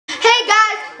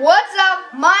what's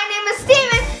up? My name is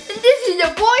Steven, and this is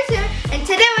your boys here, and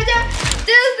today we're doing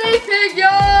Disney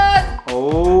figures!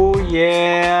 Oh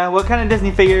yeah, what kind of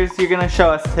Disney figures you're gonna show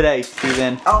us today,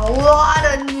 Steven? A lot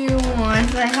of new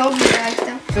ones, I hope you like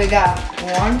them. We got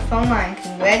one from mine,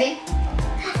 ready?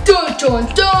 Dun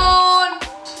dun dun!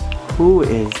 Who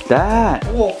is that?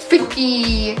 Oh,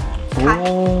 50!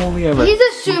 Oh, we have a... He's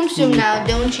a Tsum Tsum now,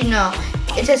 don't you know?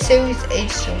 It's a Series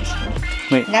H Tsum Tsum.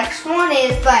 Wait. Next one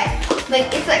is like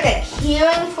it's like a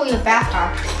keyring for your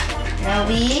backpack. It'll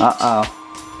be.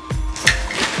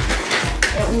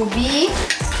 It will be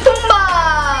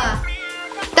Pumbaa.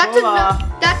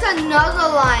 That's another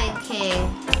Lion King.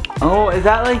 Oh, is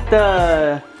that like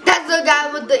the? That's the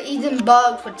guy with the eating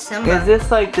bugs with Simba. Is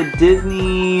this like the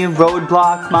Disney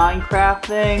Roblox Minecraft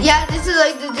thing? Yeah, this is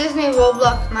like the Disney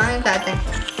Roblox Minecraft thing.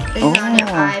 This is on your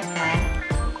iPad.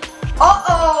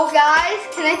 Uh-oh, guys,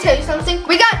 can I tell you something?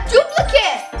 We got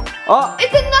duplicate. Oh.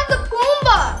 It's another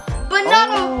Pumbaa, but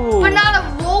not a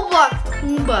Roblox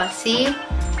Pumbaa. See?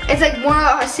 It's like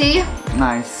one of see?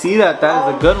 I see that. That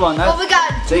is a good one. That's we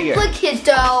got bigger. Duplicate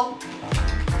though.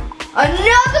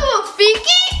 Another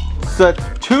Rafiki? So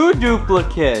 2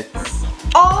 duplicates.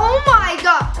 Oh my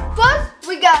god. First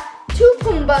we got 2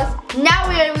 Pumbaas. Now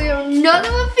we have another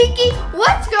Rafiki.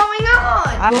 What's going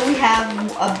on? Well, we have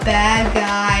a bad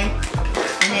guy.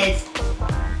 And it's,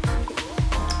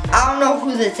 I don't know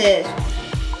who this is.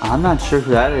 I'm not sure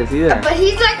who that is either. But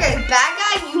he's like a bad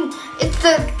guy. It's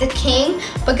the king.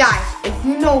 But guys, if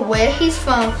you know where he's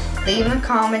from, leave in the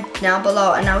comments down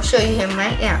below and I'll show you him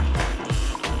right now.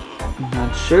 I'm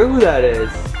not sure who that is.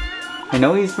 I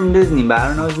know he's from Disney, but I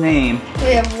don't know his name.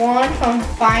 We have one from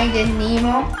Finding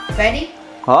Nemo. Ready?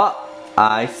 Oh,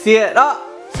 I see it. Oh.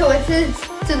 So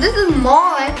this is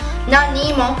Marlin, not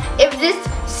Nemo. If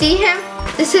see him,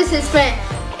 this is his fin.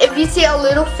 If you see a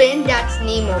little fin, that's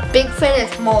Nemo. Big fin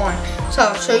is Marlin. So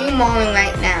I'll show you Marlin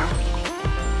right now.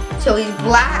 So he's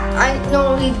black. I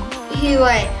know he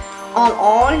like on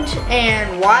orange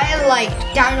and white like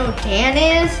Dino Dan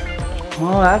is.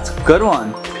 Oh, that's a good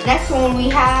one. Next one we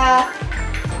have.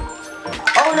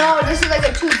 Oh no, this is like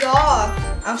a 2 dogs.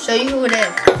 I'll show you who it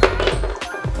is.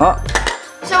 Oh.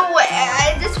 So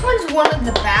this one's one of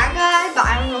the bad guys, but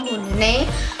I don't know his name.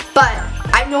 But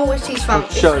I know where she's from.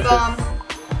 It's from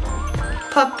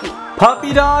Puppy.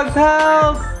 Puppy Dog's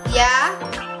house? Yeah?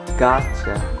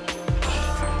 Gotcha.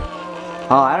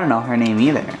 Oh, I don't know her name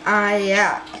either.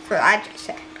 Yeah. That's what I just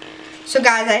said. So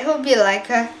guys, I hope you like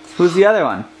her. Who's the other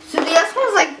one? So the other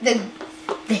one's like the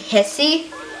Hissy.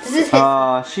 This is Hissy.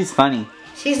 Oh, she's funny.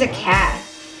 She's a cat.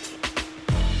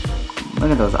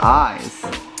 Look at those eyes.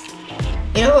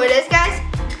 You know who it is, guys?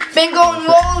 Bingo and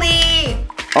Rolly.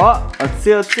 Oh, let's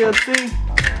see. It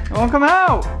won't come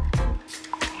out.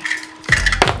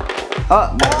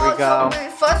 Oh, there we go. So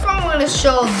the first one we're gonna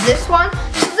show this one.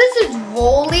 So this is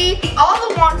Rolly. The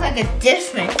other one's like a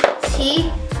different.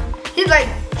 See? He's like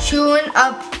chewing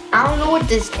up. I don't know what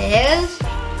this is.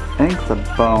 I think it's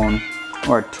a bone.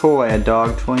 Or a toy, a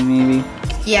dog toy maybe.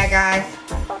 Yeah, guys.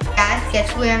 Guys,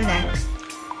 guess who I'm next?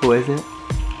 Who is it?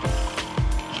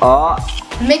 Oh.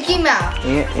 Mickey Mouse.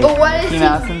 But what is Mickey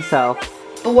Mouse himself.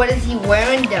 But what is he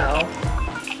wearing though?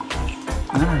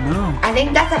 I don't know. I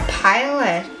think that's a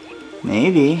pilot.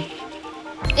 Maybe.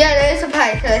 Yeah, there is a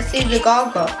pilot because I see the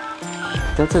goggle.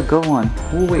 That's a good one.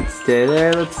 Oh wait, stay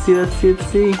there. Let's see.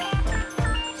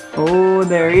 Oh,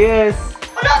 there he is.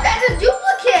 Oh no, that's a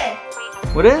duplicate.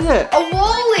 What is it? A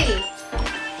Wooly.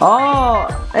 Oh,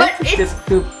 that's a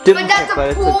duplicate, but that's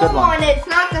a pool one. It's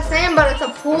not the same, but it's a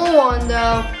pool one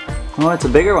though. Oh, it's a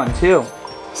bigger one too.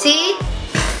 See?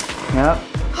 Yep.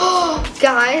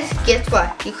 Guys, guess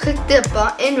what? You click the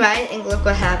button, right, and look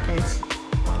what happens.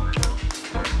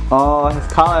 Oh, his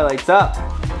collar lights up.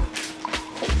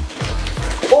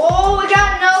 Oh, we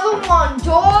got another one,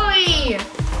 Dory.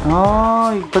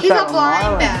 Oh, you put that a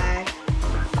blind bag.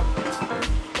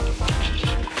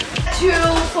 2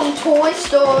 from Toy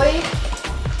Story.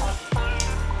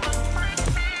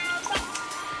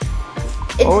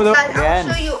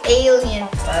 I'll show you Alien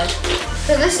first.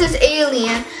 So this is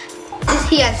Alien.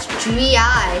 He has 3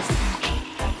 eyes.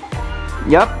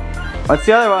 Yep. What's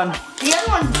the other one? The other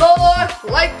one's Buzz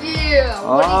Lightyear.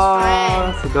 Oh,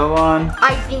 that's a good one.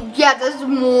 I think, yeah, there's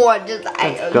more.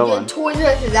 Toys R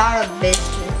Us is out of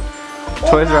business.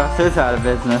 Toys R Us is out of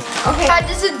business. Okay,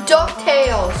 this is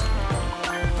DuckTales.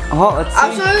 Oh, let's see.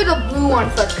 I'll show you the blue one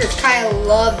first because Kyle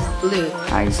loves blue.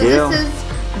 I do.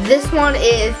 This one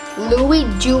is Louie,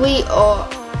 Dewey, or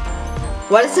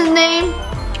what is his name?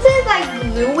 This is like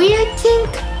Louie, I think.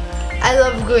 I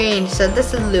love green, so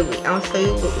this is Louie. I'll show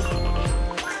you Louie.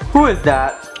 Who is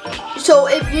that? So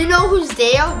if you know who's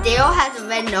Dale, Dale has a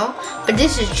red nose, but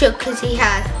this is Chip because he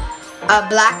has a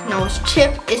black nose.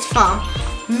 Chip is from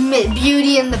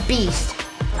Beauty and the Beast.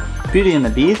 Beauty and the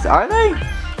Beast, are they?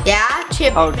 Yeah,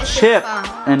 Chip. Oh, and Mrs. Chip Potts.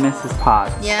 and Mrs.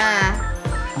 Potts. Yeah.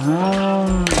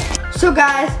 Oh. So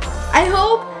guys, I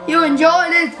hope you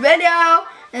enjoyed this video.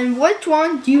 And which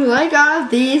one do you like out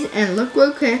of these? And look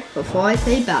real quick before I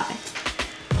say bye.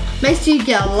 Make sure you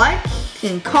get a like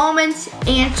and comments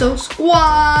and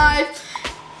subscribe.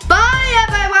 Bye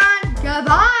everyone.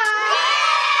 Goodbye.